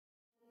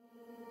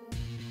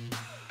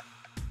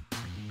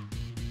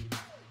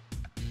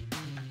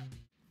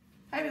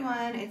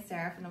everyone, it's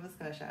Sarah from Nova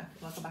Scotia.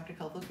 Welcome back to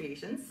Colorful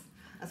Creations.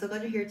 I'm so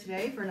glad you're here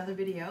today for another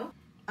video.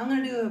 I'm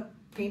going to do a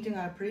painting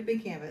on a pretty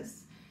big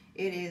canvas.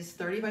 It is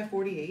 30 by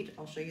 48.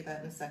 I'll show you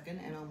that in a second,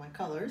 and all my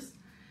colors.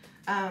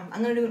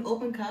 I'm going to do an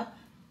open cup.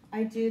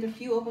 I did a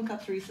few open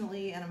cups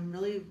recently, and I'm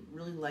really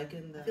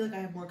liking I feel like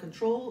I have more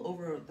control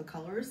over the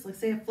colors. Like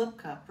say a flip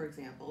cup, for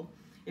example.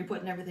 You're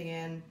putting everything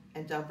in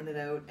and dumping it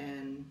out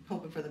and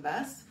hoping for the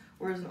best.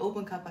 Whereas an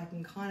open cup, I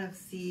can kind of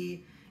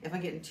see if I'm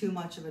getting too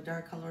much of a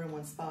dark color in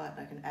one spot,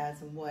 I can add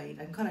some white.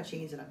 I can kind of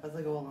change it up as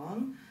I go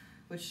along,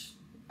 which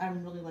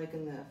I'm really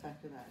liking the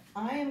effect of that.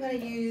 I am going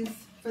to use,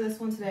 for this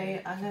one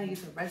today, I'm going to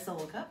use a red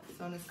solo cup.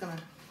 So I'm just going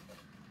to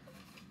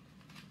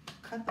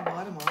cut the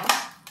bottom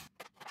off.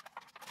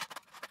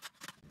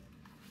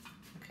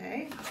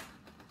 Okay.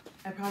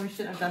 I probably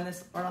shouldn't have done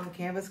this art on the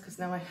canvas because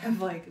now I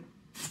have like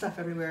stuff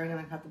everywhere and then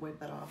I have to wipe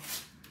that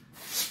off.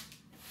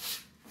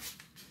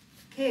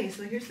 Okay,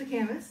 so here's the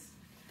canvas.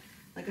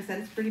 Like I said,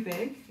 it's pretty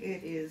big.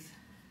 It is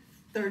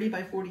 30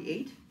 by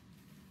 48.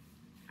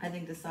 I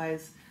think the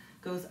size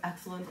goes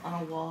excellent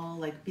on a wall,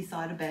 like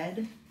beside a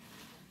bed,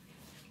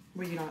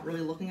 where you're not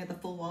really looking at the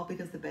full wall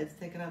because the bed's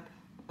taking up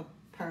a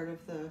part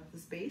of the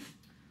space.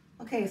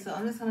 Okay, so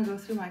I'm just gonna go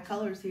through my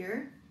colors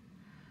here.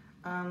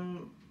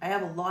 I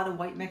have a lot of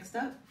white mixed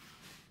up.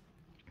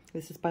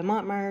 This is by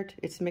Mont.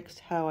 It's mixed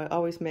how I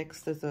always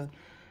mix. There's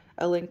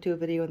a link to a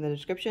video in the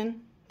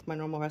description. It's my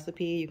normal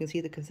recipe. You can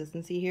see the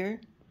consistency here.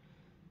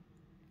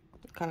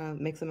 Kind of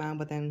mix them out,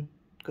 but then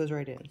goes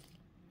right in.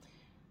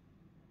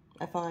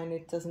 I find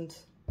it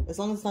doesn't, as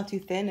long as it's not too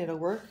thin, it'll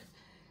work.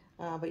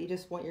 But you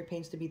just want your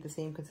paints to be the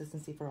same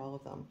consistency for all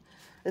of them.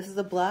 This is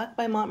a black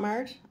by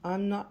Mont.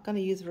 I'm not going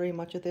to use very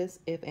much of this,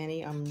 if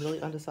any. I'm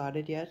really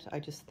undecided yet. I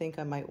just think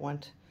I might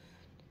want,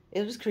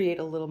 it'll just create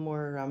a little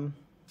more,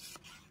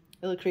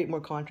 it'll create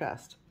more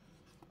contrast.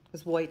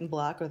 This white and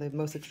black are the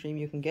most extreme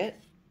you can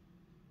get.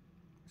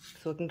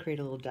 So it can create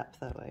a little depth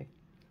that way.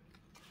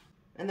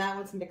 And that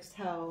one's mixed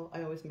how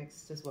I always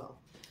mixed as well.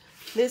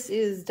 This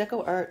is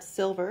DecoArt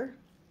Silver,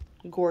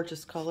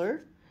 gorgeous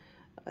color.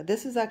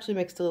 This is actually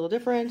mixed a little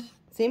different,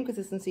 same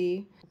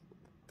consistency.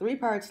 3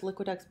 parts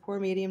Liquitex Pour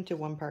Medium to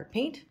 1 part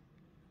paint,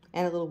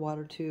 and a little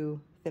water to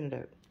thin it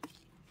out.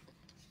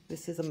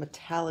 This is a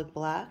metallic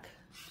black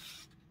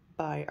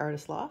by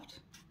Loft.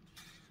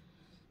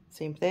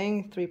 Same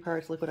thing, 3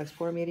 parts Liquitex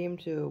Pour Medium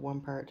to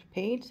 1 part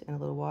paint and a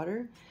little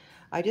water.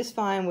 I just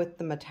find with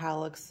the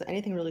metallics,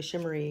 anything really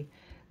shimmery,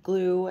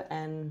 glue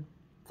and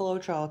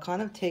Floetrol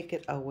kind of take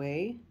it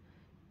away.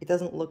 It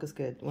doesn't look as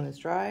good when it's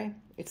dry.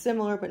 It's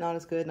similar but not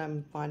as good, and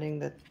I'm finding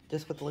that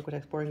just with the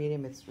Liquitex Pour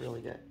Medium, it's really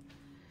good.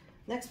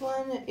 Next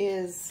one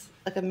is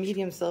like a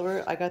medium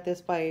silver. I got this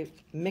by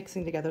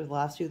mixing together the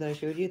last two that I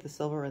showed you, the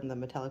silver and the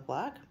metallic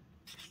black.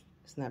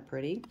 Isn't that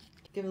pretty?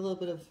 Give it a little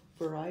bit of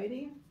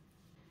variety.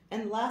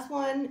 And the last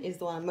one is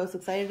the one I'm most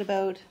excited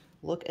about.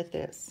 Look at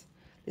this.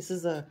 This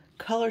is a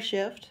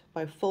Colorshift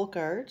by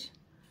DecoArt.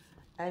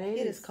 And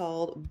it is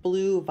called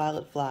Blue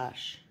Violet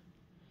Flash.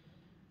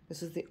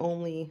 This is the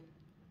only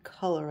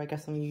color I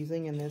guess I'm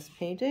using in this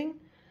painting.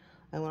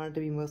 I want it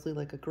to be mostly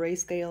like a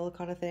grayscale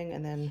kind of thing,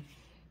 and then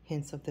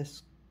hints of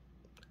this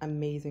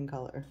amazing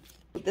color.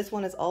 This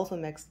one is also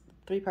mixed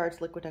 3 parts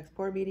Liquitex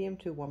Pour Medium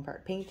to 1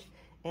 part paint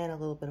and a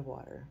little bit of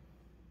water.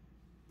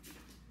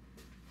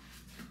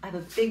 I have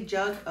a big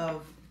jug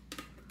of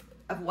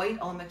white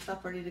all mixed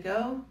up, ready to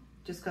go,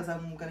 just because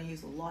I'm going to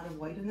use a lot of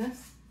white in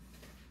this.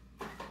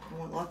 I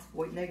want lots of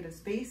white negative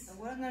space. So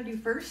what I'm going to do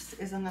first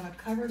is I'm going to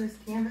cover this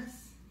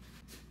canvas.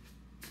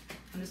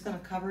 I'm just going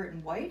to cover it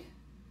in white,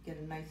 get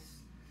a nice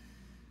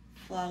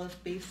flawless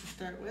base to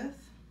start with.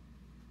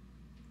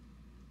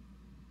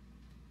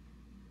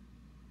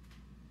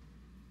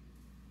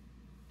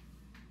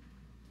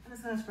 I'm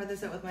just going to spread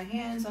this out with my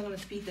hands. So I'm going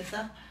to speed this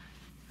up.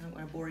 I don't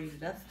want to bore you to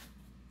death.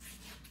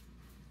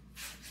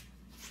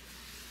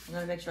 I'm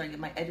going to make sure I get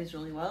my edges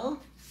really well.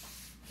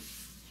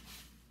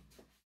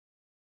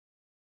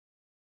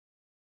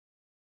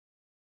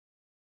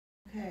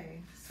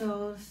 Okay,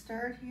 so to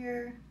start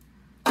here,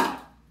 I'm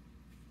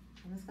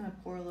just going to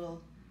pour a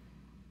little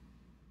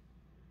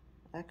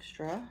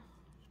extra,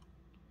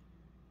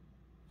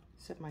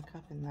 set my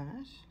cup in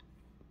that.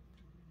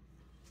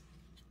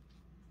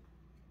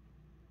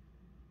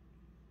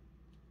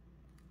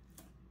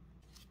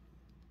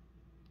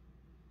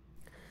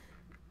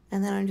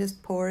 And then I'm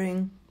just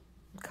pouring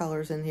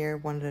colors in here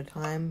one at a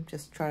time,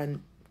 just try to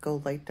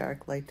go light,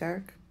 dark, light,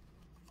 dark.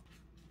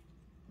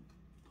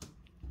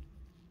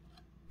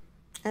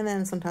 And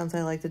then sometimes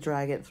I like to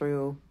drag it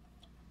through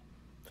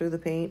the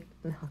paint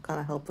and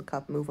kind of help the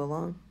cup move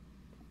along.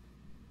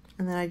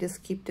 And then I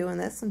just keep doing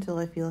this until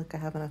I feel like I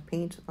have enough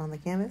paint on the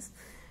canvas,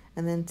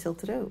 and then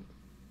tilt it out.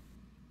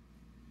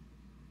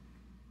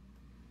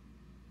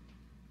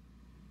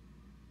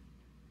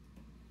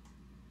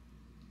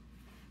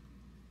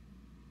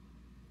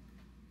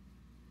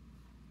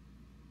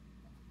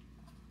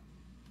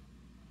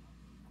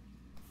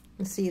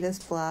 You see, this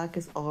black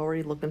is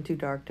already looking too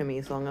dark to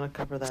me, so I'm going to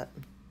cover that.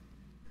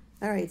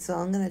 All right, so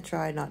I'm gonna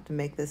try not to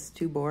make this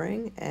too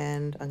boring,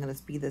 and I'm gonna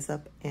speed this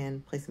up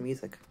and play some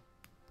music.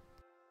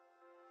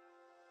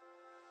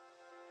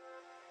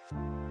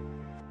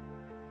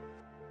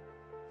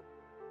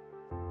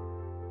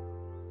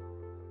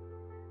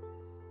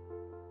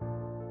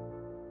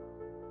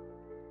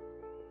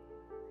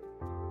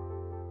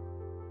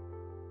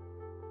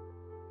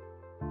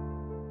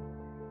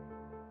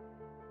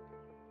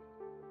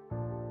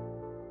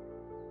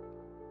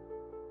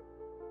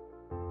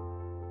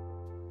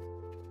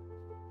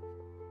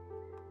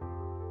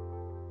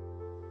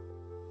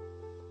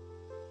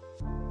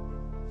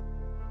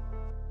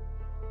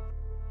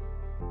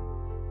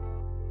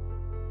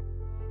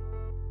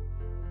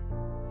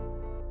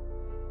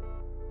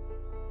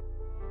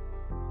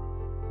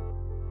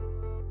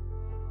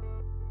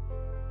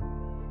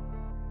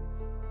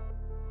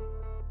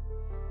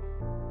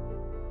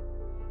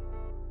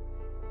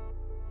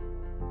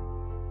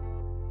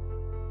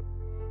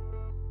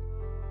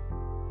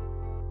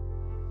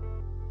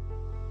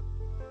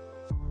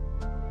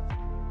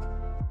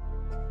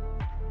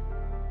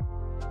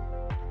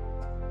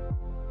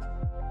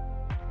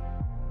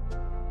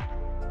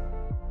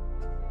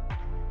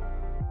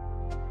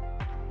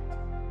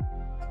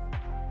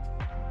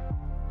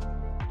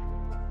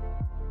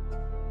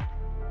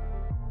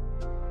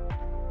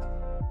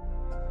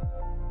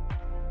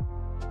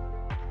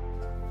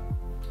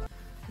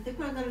 I think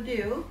what I'm gonna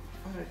do,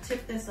 I'm gonna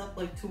tip this up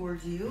like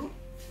towards you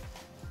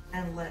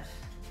and let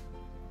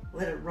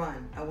it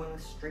run. I wanna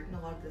straighten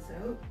a lot of this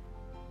out.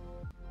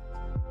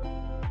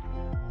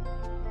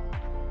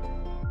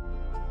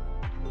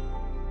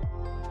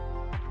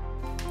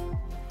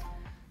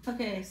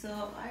 Okay,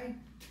 so I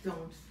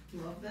don't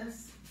love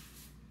this.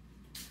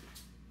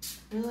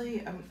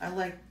 Really, I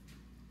like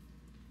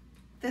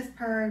this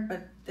part,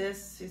 but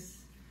this is,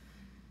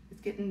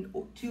 it's getting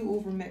too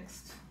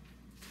overmixed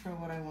for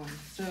what I want.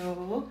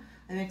 So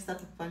I mixed up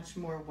a bunch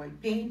more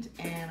white paint,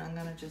 and I'm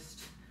gonna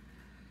just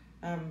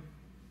kind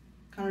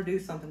of do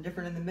something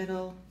different in the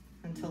middle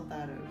and tilt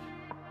that out.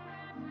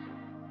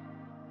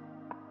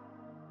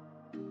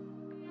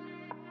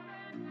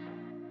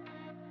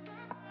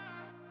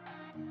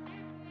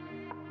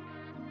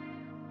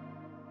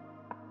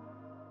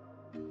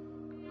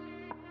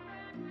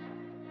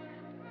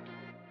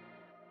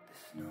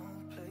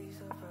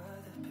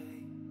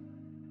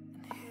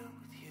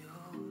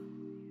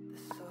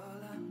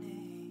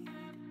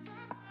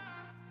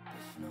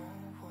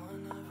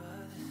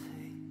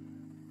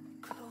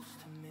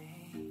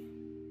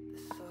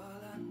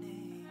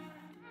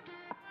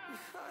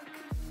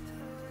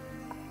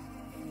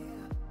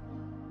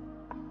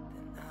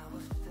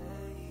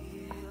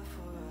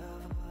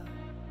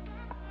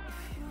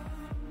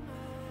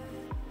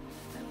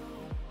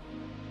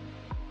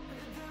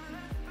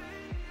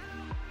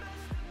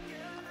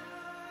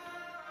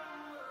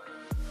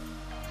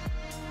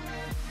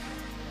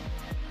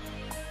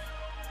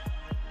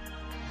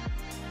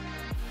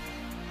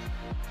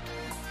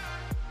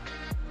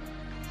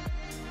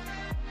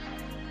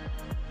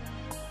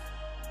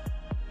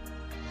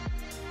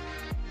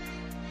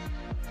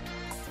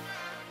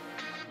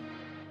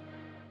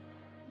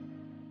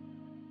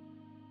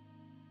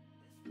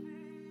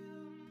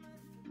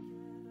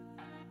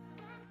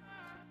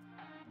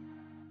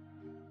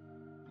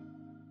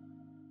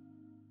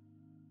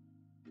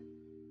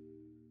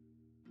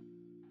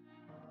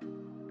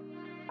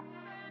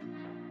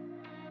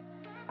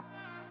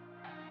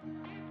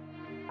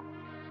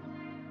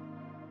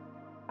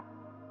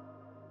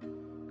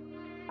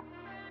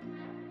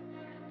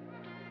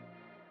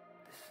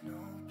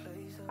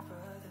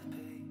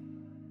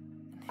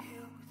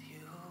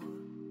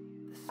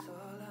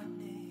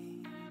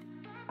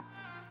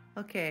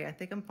 Okay, I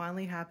think I'm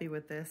finally happy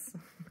with this.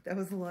 That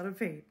was a lot of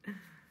paint. Let's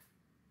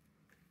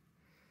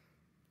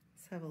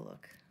have a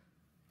look.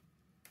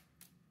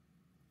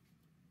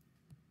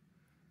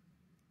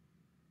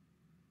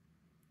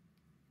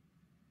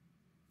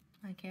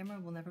 My camera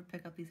will never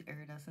pick up these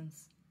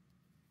iridescents.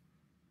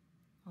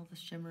 All the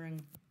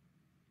shimmering.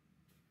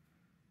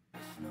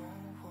 There's no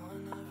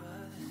one I'd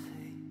rather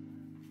see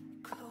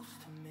close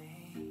to me.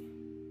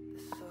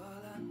 That's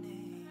all I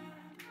need.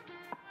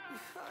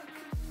 If I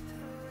could stay,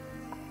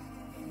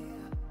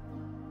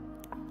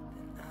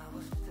 then I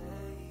will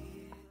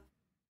stay.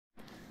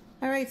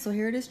 Alright, so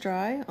here it is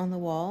dry on the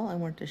wall. I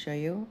wanted to show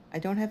you. I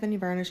don't have any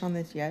varnish on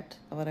this yet,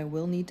 but I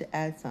will need to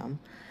add some.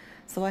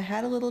 So I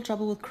had a little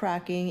trouble with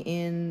cracking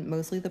in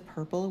mostly the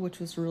purple, which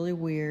was really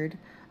weird.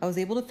 I was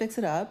able to fix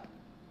it up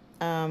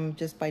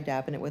just by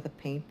dabbing it with a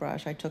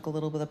paintbrush. I took a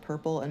little bit of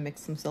purple and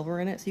mixed some silver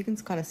in it. So you can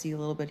kind of see a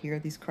little bit here,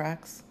 these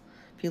cracks,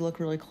 if you look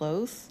really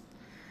close.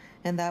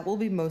 And that will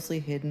be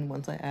mostly hidden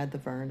once I add the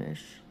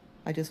varnish.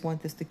 I just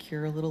want this to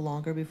cure a little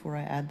longer before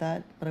I add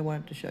that, but I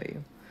wanted to show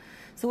you.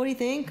 So what do you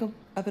think of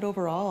it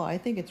overall? I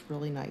think it's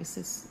really nice.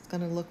 It's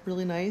gonna look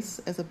really nice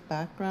as a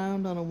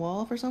background on a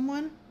wall for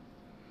someone.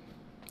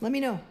 Let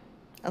me know.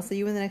 I'll see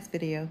you in the next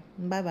video.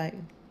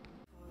 Bye-bye.